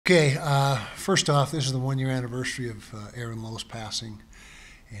Okay, first off, this is the 1 year anniversary of Aaron Lowe's passing,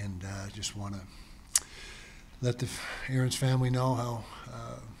 and just want to let Aaron's family know how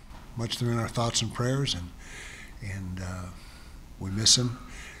much they're in our thoughts and prayers, and we miss him,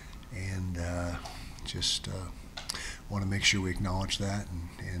 and just want to make sure we acknowledge that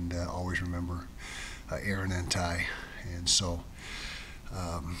and always remember Aaron and Ty. And so,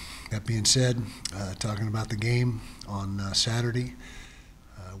 that being said, talking about the game on Saturday.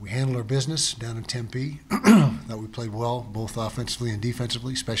 We handled our business down in Tempe. Thought we played well, both offensively and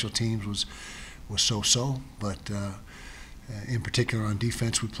defensively. Special teams was so-so, but in particular on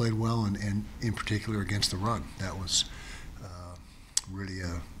defense we played well, and in particular against the run. That was really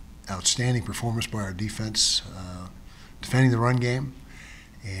an outstanding performance by our defense, defending the run game,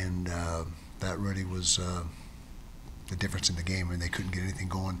 and that really was the difference in the game. I mean, they couldn't get anything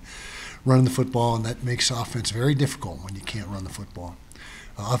going running the football, and that makes offense very difficult when you can't run the football.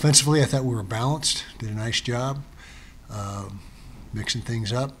 Offensively, I thought we were balanced, did a nice job mixing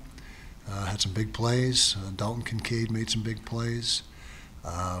things up, had some big plays. Dalton Kincaid made some big plays.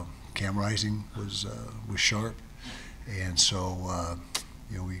 Cam Rising was sharp. And so,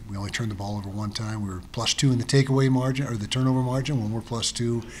 we only turned the ball over one time. We were +2 in the takeaway margin, or the turnover margin. When we're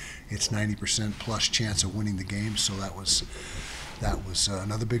 +2, it's 90% plus chance of winning the game. So that was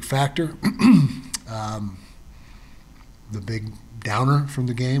another big factor. The big downer from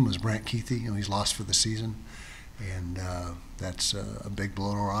the game was Brant Keithy. He's lost for the season, and that's a big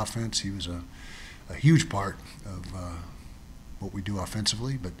blow to our offense. He was a huge part of what we do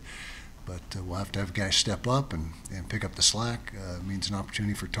offensively, but we'll have to have guys step up and pick up the slack. It means an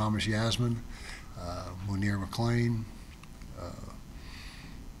opportunity for Thomas Yasmin, Munir McLean,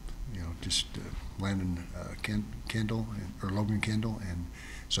 just Landon Kendall, or Logan Kendall, and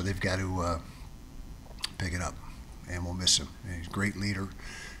so they've got to pick it up. And we'll miss him. And he's a great leader,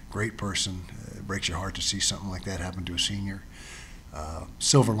 great person. It breaks your heart to see something like that happen to a senior.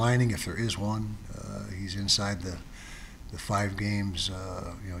 Silver lining, if there is one, he's inside the 5 games.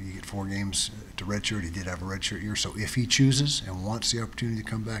 You get 4 games to redshirt. He did have a redshirt year, so if he chooses and wants the opportunity to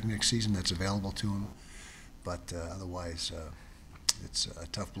come back next season, that's available to him. But otherwise, it's a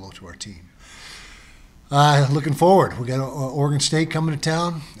tough blow to our team. Looking forward, we got Oregon State coming to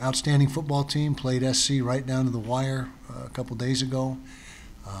town. Outstanding football team. Played SC right down to the wire a couple days ago.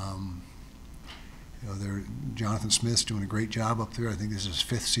 Jonathan Smith's doing a great job up there. I think this is his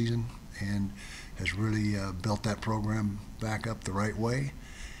 5th season, and has really built that program back up the right way.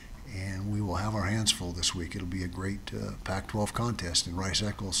 And we will have our hands full this week. It'll be a great Pac-12 contest, and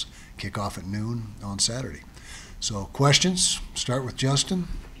Rice-Eccles kick off at noon on Saturday. So, questions? Start with Justin.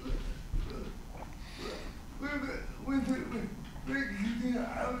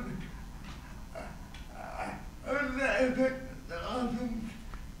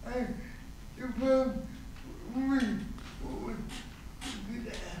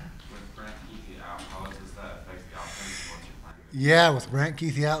 Yeah, with Brant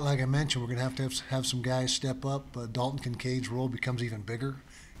Keithy out, like I mentioned, we're going to have some guys step up. Dalton Kincaid's role becomes even bigger.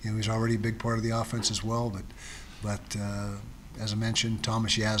 He's already a big part of the offense as well, but as I mentioned,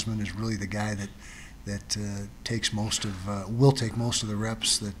 Thomas Yasmin is really the guy that will take most of the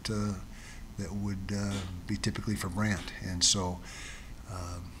reps that would be typically for Brant. And so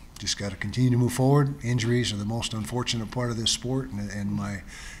just got to continue to move forward. Injuries are the most unfortunate part of this sport, and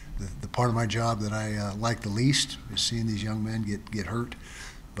the part of my job that I like the least is seeing these young men get hurt.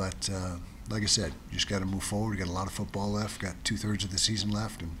 But like I said, just got to move forward. We got a lot of football left, got 2/3 of the season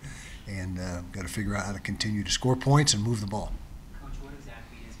left, and got to figure out how to continue to score points and move the ball.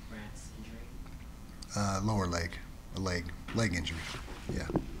 Lower leg, a leg injury. Yeah.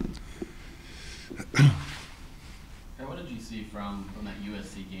 Hey, what did you see from that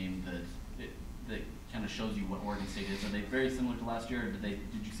USC game that kind of shows you what Oregon State is? Are they very similar to last year, or did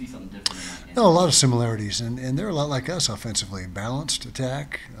you see something different in that game? No, a lot of similarities, and they're a lot like us offensively. Balanced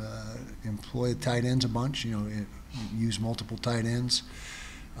attack, employ tight ends a bunch. Use multiple tight ends.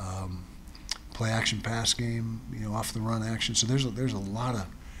 Play action pass game. Off the run action. So there's a lot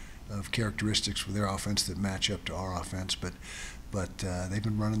of characteristics with their offense that match up to our offense, but they've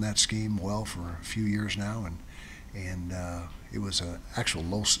been running that scheme well for a few years now, and it was actually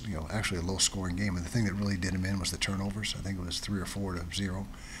a low-scoring game. And the thing that really did them in was the turnovers. I think it was 3 or 4 to 0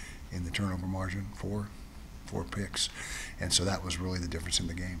 in the turnover margin, four picks, and so that was really the difference in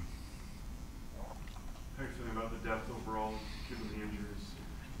the game. How are you feeling about the depth overall, given the injuries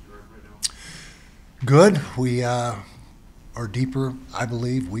you're at right now? Good. We are deeper,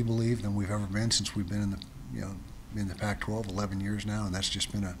 we believe, than we've ever been since we've been in the Pac-12, 11 years now, and that's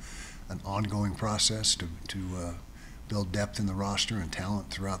just been an ongoing process to build depth in the roster and talent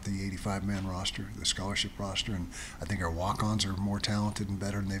throughout the 85-man roster, the scholarship roster, and I think our walk-ons are more talented and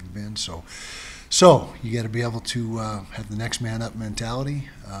better than they've been. So you got to be able to have the next man up mentality.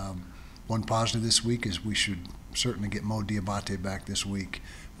 One positive this week is we should certainly get Mo Diabate back this week,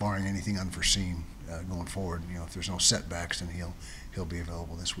 barring anything unforeseen going forward. You know, if there's no setbacks, then he'll be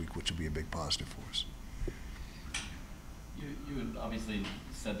available this week, which will be a big positive for us. You had obviously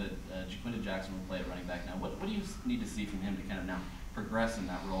said that Jaquinda Jackson will play at running back now. What do you need to see from him to kind of now progress in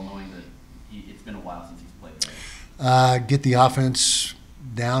that role, knowing that it's been a while since he's played there? Get the offense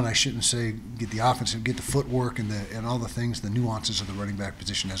down. I shouldn't say get the offense, get the footwork and all the things, the nuances of the running back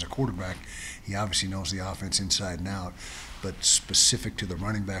position. As a quarterback, he obviously knows the offense inside and out, but specific to the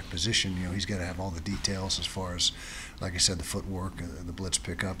running back position, you know, he's got to have all the details as far as, like I said, the footwork, the blitz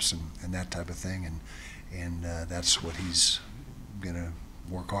pickups, and that type of thing, and that's what he's going to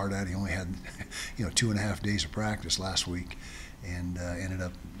work hard at. He only had 2.5 days of practice last week, and ended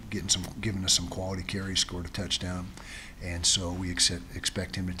up giving us some quality carries, scored a touchdown. And so we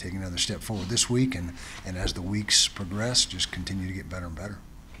expect him to take another step forward this week, and as the weeks progress, just continue to get better and better.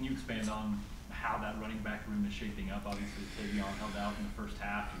 Can you expand on how that running back room is shaping up? Obviously, Tavion held out in the first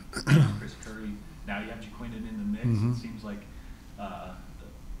half, and Chris Curry. Now you have Jaquinda in the mix. Mm-hmm. It seems like a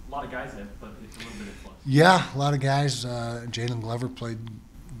lot of guys there, but it's a little bit of flux. Yeah, a lot of guys. Jalen Glover played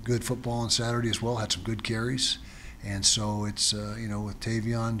good football on Saturday as well, had some good carries. And so it's, with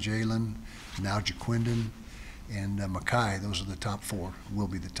Tavion, Jalen, now Jaquinda, and Mackay, those are the top four, will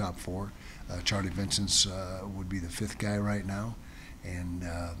be the top four. Charlie Vincent's would be the fifth guy right now, and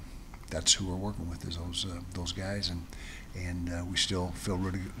that's who we're working with, is those guys. And we still feel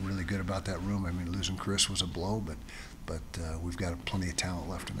really, really good about that room. I mean, losing Chris was a blow, but we've got plenty of talent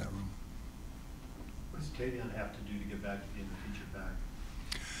left in that room. What does Tavion have to do to get back to being the featured back?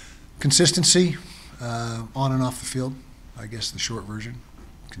 Consistency, on and off the field, I guess the short version.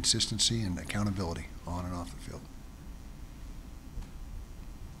 Consistency and accountability on and off the field.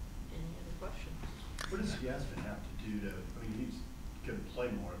 Any other questions? What does Yasmin have to do to, I mean, he's going to play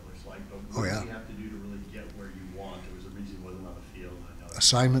more, it looks like, but what does he have to do to really get where you want? There was a reason he wasn't on the field. I know.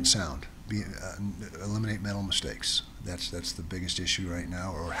 Assignment sound. Eliminate mental mistakes. That's the biggest issue right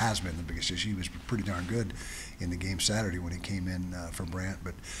now, or has been the biggest issue. He was pretty darn good in the game Saturday when he came in for Brant,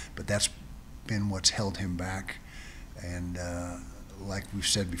 but that's been what's held him back. And like we've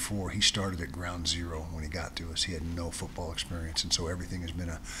said before, he started at ground zero when he got to us. He had no football experience, and so everything has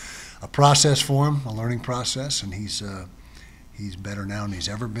been a process for him, a learning process, and he's better now than he's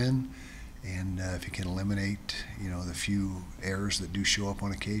ever been. And if he can eliminate, the few errors that do show up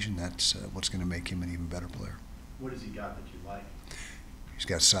on occasion, that's what's going to make him an even better player. What has he got that you like? He's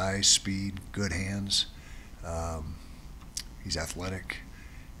got size, speed, good hands. He's athletic,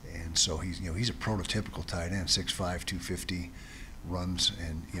 and so he's a prototypical tight end, 6'5", 250, runs.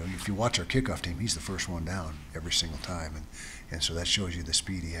 And if you watch our kickoff team, he's the first one down every single time, and so that shows you the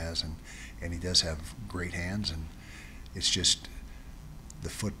speed he has, and he does have great hands, and it's just the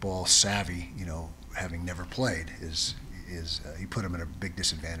football savvy, having never played, is he put him at a big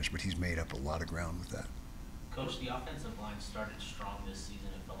disadvantage, but he's made up a lot of ground with that. Coach, the offensive line started strong this season.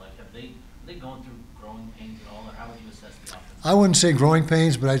 It felt like, are they going through growing pains at all, or how would you assess the offense? I wouldn't say growing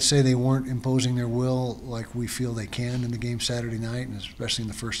pains, but I'd say they weren't imposing their will like we feel they can in the game Saturday night, and especially in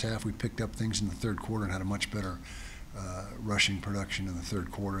the first half. We picked up things in the third quarter and had a much better rushing production in the third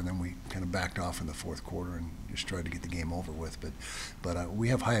quarter, and then we kind of backed off in the fourth quarter and just tried to get the game over with. But we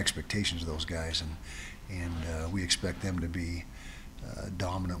have high expectations of those guys, and we expect them to be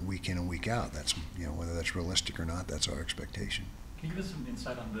dominant week in and week out. That's whether that's realistic or not, that's our expectation. Can you give us some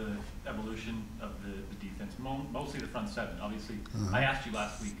insight on the evolution of the defense, mostly the front seven? Obviously, I asked you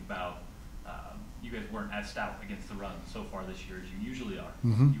last week about you guys weren't as stout against the run so far this year as you usually are.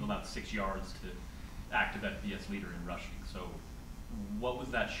 You allowed 6 yards to active FBS leader in rushing. So what was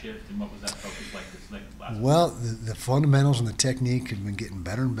that shift, and what was that focus like this last week? Well, the fundamentals and the technique have been getting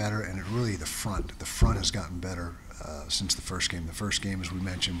better and better, and the front has gotten better since the first game. The first game, as we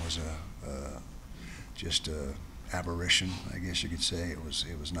mentioned, was just a aberration, I guess you could say. It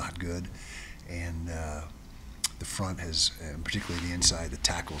was not good, and the front has, and particularly the inside, the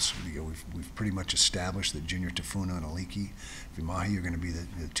tackles. We've pretty much established that Junior Tafuna and Aliki Vimahi are going to be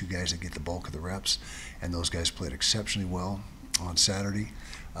the two guys that get the bulk of the reps, and those guys played exceptionally well on Saturday.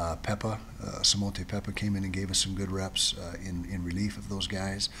 Samote Peppa came in and gave us some good reps in relief of those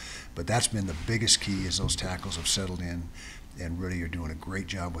guys, but that's been the biggest key, is those tackles have settled in and really are doing a great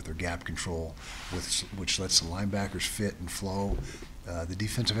job with their gap control, which lets the linebackers fit and flow. The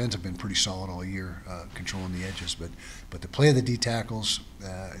defensive ends have been pretty solid all year, controlling the edges, but the play of the D tackles,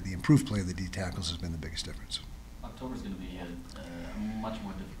 the improved play of the D tackles has been the biggest difference. On October's going to be a much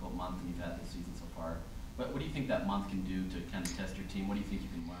more difficult month than you've had this season so far. But what do you think that month can do to kind of test your team? What do you think you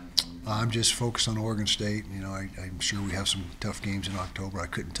can learn from? I'm just focused on Oregon State. You know, I'm sure we have some tough games in October. I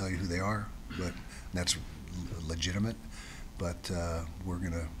couldn't tell you who they are, but that's legitimate. But we're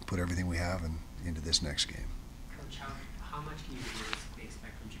going to put everything we have into this next game. Coach, how much can you realistically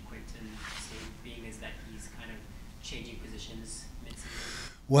expect from Quinton, being as that he's kind of changing positions mid-season?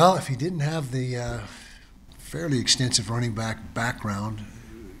 Well, if he didn't have the fairly extensive running back background,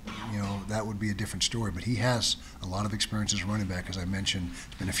 you know, that would be a different story. But he has a lot of experience as a running back, as I mentioned.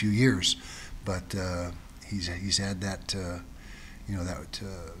 It's been a few years, but he's had that you know, that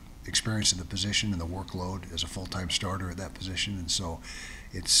experience in the position and the workload as a full-time starter at that position. And so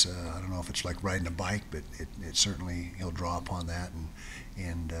it's I don't know if it's like riding a bike, but it certainly he'll draw upon that,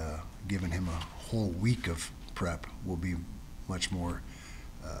 and giving him a whole week of prep will be much more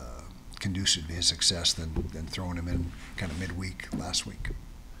conducive to his success than throwing him in kind of midweek last week.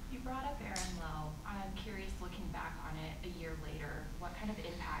 You brought up Aaron Lowe. I'm curious, looking back on it a year later, what kind of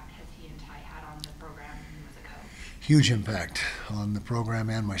impact has he and Ty had on the program when he was a coach? Huge impact on the program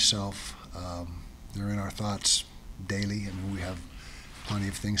and myself. They're in our thoughts daily. I mean, we have plenty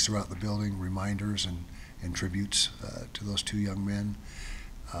of things throughout the building, reminders and tributes to those two young men.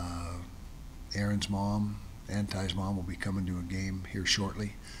 Aaron's mom and Ty's mom will be coming to a game here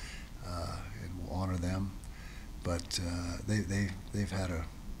shortly, and we'll honor them. But they've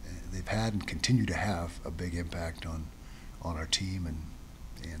had and continue to have a big impact on our team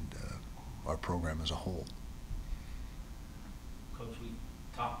and our program as a whole. Coach, we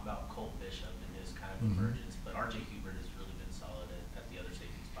talked about Colt Bishop and his kind of emergence, but R.J. Hubert has really been solid at the other safety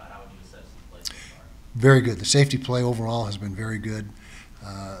spot. How would you assess his play so far? Very good. The safety play overall has been very good.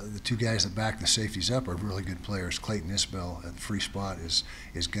 The two guys that back the safeties up are really good players. Clayton Isbell at the free spot is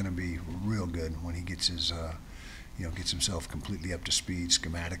going to be real good when he gets his gets himself completely up to speed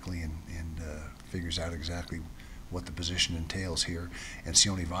schematically and figures out exactly what the position entails here. And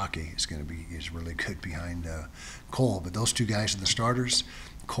Sione Vake is really good behind Cole. But those two guys are the starters.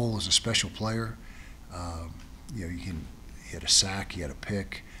 Cole is a special player. He had a sack, he had a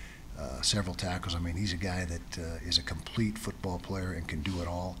pick, several tackles. I mean, he's a guy that is a complete football player and can do it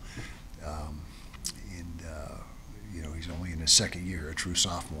all. He's only in his second year, a true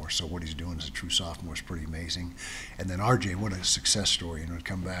sophomore. So what he's doing as a true sophomore is pretty amazing. And then RJ, what a success story! To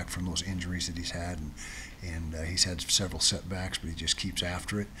come back from those injuries that he's had, and he's had several setbacks, but he just keeps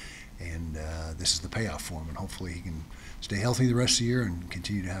after it. And this is the payoff for him. And hopefully he can stay healthy the rest of the year and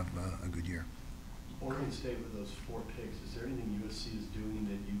continue to have a good year. Oregon State with those 4 picks. Is there anything USC is doing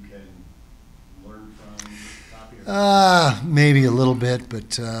that you can learn from? Maybe a little bit,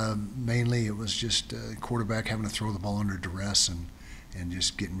 but mainly it was just quarterback having to throw the ball under duress and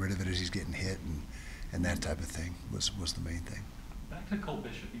just getting rid of it as he's getting hit and that type of thing was the main thing. Back to Cole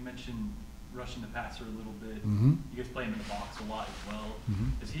Bishop, you mentioned rushing the passer a little bit. Mm-hmm. You guys play him in the box a lot as well.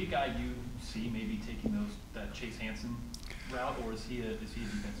 Mm-hmm. Is he a guy you see maybe taking that Chase Hansen route, or is he a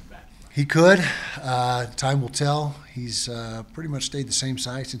defensive back? He could. Time will tell. He's pretty much stayed the same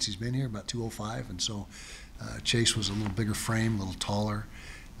size since he's been here, about 205, and so Chase was a little bigger frame, a little taller,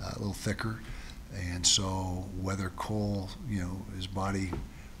 a little thicker, and so whether Cole, his body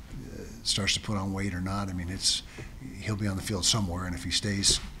starts to put on weight or not, I mean, he'll be on the field somewhere, and if he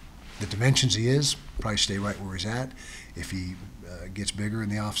stays the dimensions he is, probably stay right where he's at. If he gets bigger in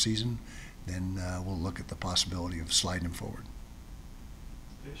the off season, then we'll look at the possibility of sliding him forward.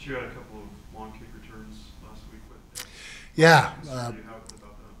 You had a couple of long kick returns last week. Yeah.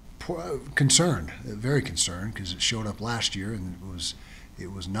 Concerned very concerned, because it showed up last year and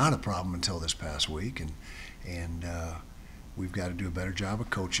it was not a problem until this past week, and we've got to do a better job of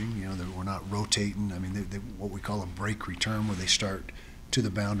coaching. That we're not rotating. I mean, what we call a break return, where they start to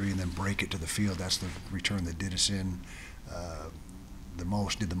the boundary and then break it to the field. That's the return that did us in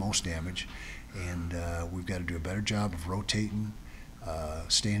did the most damage, and we've got to do a better job of rotating.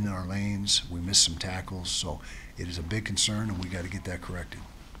 Staying in our lanes. We missed some tackles, so it is a big concern, and we got to get that corrected.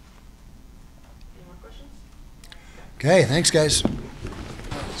 Any more questions? Okay, thanks, guys.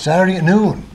 Saturday at noon.